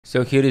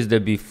So here is the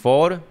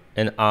before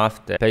and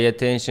after. Pay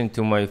attention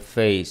to my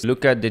face.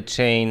 Look at the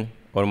chain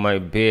or my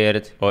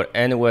beard or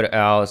anywhere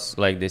else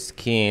like the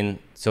skin.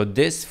 So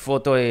this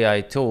photo AI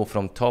tool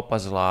from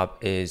Topaz Lab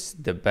is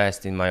the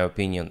best in my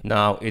opinion.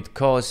 Now it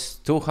costs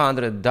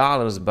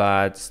 $200,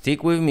 but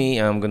stick with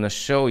me, I'm gonna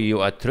show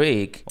you a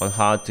trick on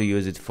how to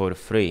use it for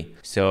free.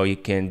 So you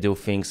can do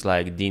things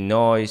like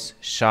denoise,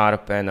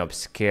 sharpen,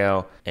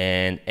 upscale,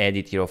 and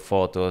edit your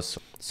photos.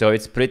 So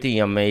it's pretty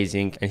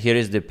amazing. And here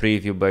is the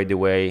preview, by the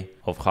way,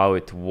 of how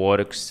it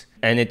works.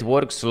 And it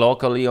works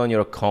locally on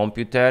your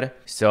computer,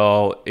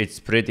 so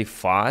it's pretty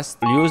fast.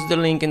 Use the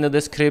link in the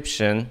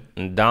description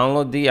and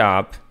download the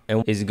app,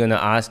 and it's gonna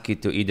ask you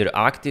to either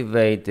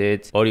activate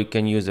it or you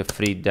can use a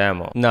free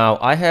demo. Now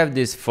I have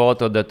this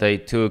photo that I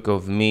took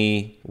of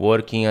me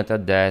working at a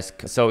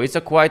desk. So it's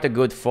quite a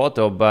good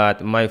photo,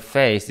 but my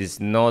face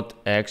is not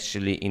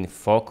actually in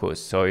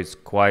focus, so it's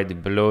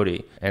quite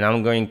blurry, and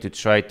I'm going to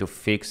try to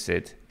fix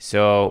it.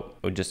 So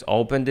we'll just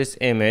open this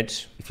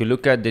image. If you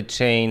look at the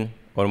chain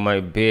or my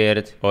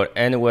beard or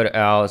anywhere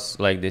else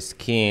like the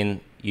skin,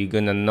 you're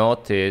gonna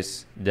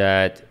notice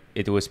that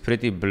it was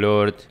pretty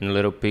blurred and a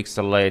little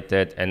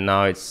pixelated, and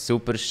now it's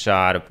super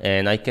sharp,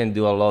 and I can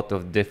do a lot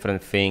of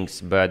different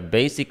things. But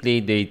basically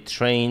they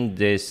trained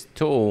this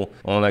tool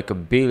on like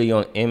 1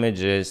 billion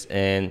images,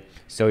 and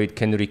so it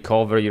can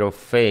recover your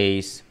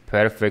face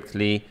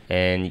perfectly,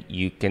 and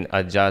you can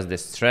adjust the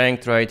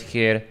strength right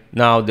here.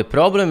 Now the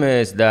problem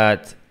is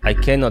that I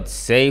cannot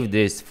save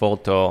this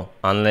photo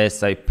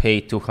unless I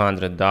pay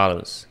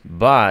 $200.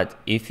 But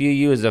if you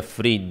use a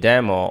free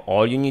demo,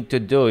 all you need to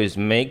do is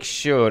make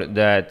sure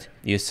that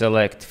you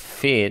select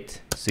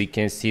fit so you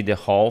can see the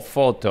whole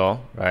photo,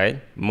 right?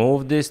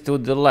 Move this to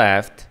the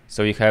left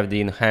so you have the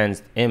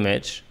enhanced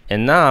image.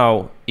 And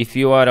now, if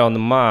you are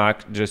on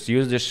Mac, just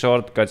use the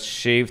shortcut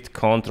Shift,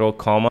 Ctrl,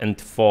 Command,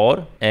 and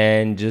 4,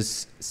 and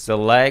just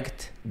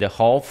select the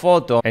whole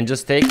photo and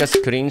just take a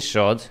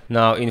screenshot.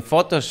 Now in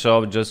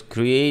Photoshop, just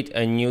create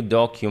a new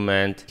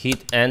document,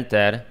 hit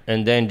enter,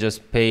 and then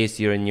just paste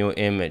your new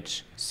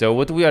image. So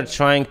what we are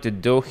trying to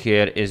do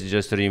here is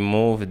just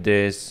remove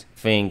this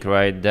thing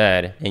right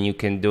there, and you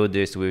can do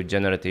this with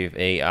generative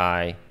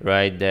AI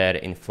right there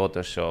in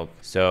Photoshop.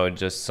 So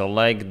just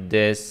select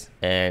this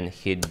and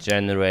hit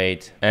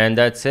generate, and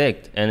that's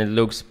it, and it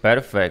looks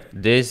perfect.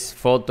 This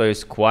photo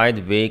is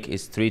quite big,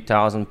 it's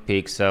 3000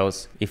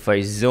 pixels. If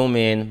I zoom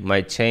in,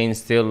 my chain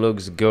still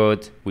looks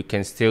good, we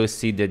can still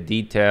see the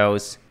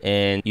details,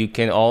 and you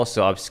can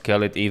also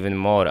upscale it even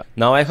more.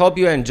 Now I hope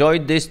you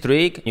enjoyed this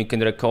trick. You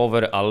can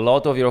recover a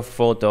lot of your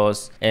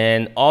photos,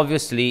 and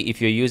obviously if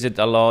you use it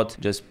a lot,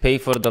 just pay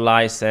for the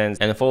license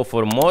and follow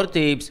for more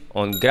tips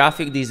on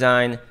graphic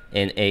design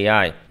and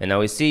AI, and I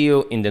will see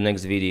you in the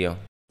next video.